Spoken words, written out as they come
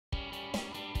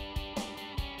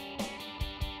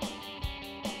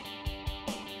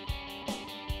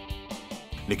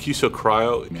Nikkiso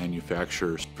Cryo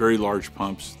manufactures very large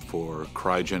pumps for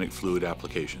cryogenic fluid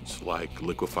applications like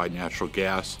liquefied natural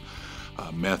gas,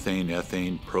 methane,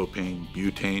 ethane, propane,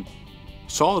 butane.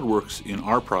 SolidWorks in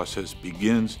our process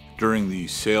begins during the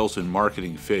sales and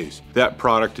marketing phase. That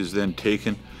product is then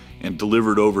taken and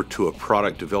delivered over to a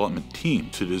product development team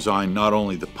to design not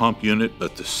only the pump unit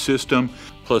but the system,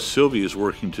 plus Sylvia is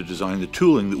working to design the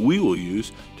tooling that we will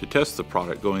use to test the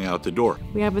product going out the door.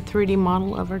 We have a 3D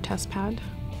model of our test pad,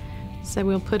 so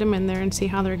we'll put them in there and see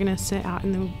how they're going to sit out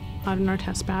in our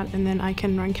test pad, and then I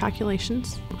can run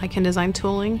calculations. I can design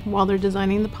tooling while they're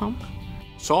designing the pump.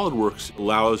 SolidWorks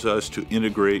allows us to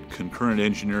integrate concurrent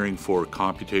engineering for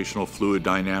computational fluid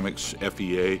dynamics,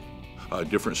 FEA,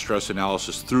 different stress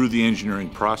analysis through the engineering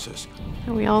process.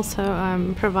 And we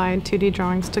also provide 2D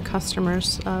drawings to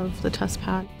customers of the test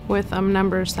pad with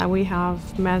numbers that we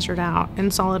have measured out in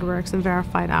SolidWorks and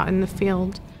verified out in the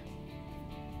field.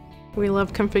 We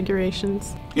love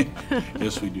configurations.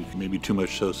 Yes, we do. Maybe too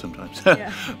much so sometimes.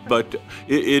 Yeah. But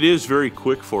it is very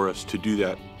quick for us to do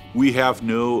that. We have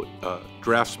no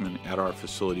draftsmen at our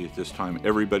facility at this time.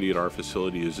 Everybody at our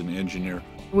facility is an engineer.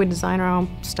 We design our own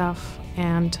stuff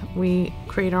and we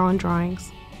create our own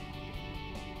drawings.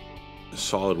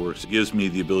 SolidWorks gives me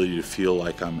the ability to feel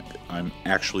like I'm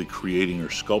actually creating or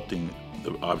sculpting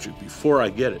the object before I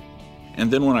get it. And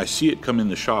then when I see it come in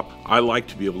the shop, I like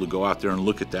to be able to go out there and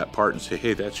look at that part and say,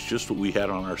 hey, that's just what we had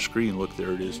on our screen. Look,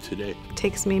 there it is today. It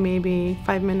takes me maybe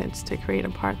 5 minutes to create a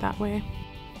part that way.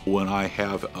 When I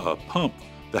have a pump,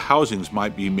 the housings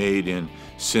might be made in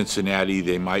Cincinnati,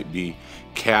 they might be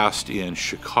cast in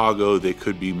Chicago, they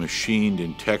could be machined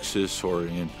in Texas or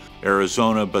in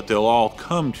Arizona, but they'll all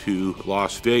come to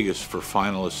Las Vegas for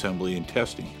final assembly and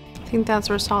testing. I think that's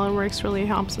where SolidWorks really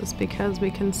helps us because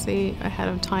we can see ahead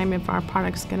of time if our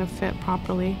product's going to fit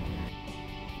properly.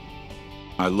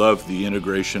 I love the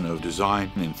integration of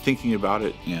design and thinking about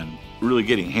it and really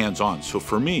getting hands-on. So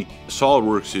for me,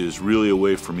 SolidWorks is really a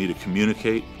way for me to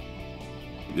communicate.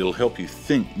 It'll help you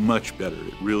think much better.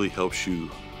 It really helps you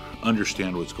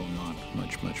understand what's going on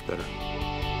much, much better.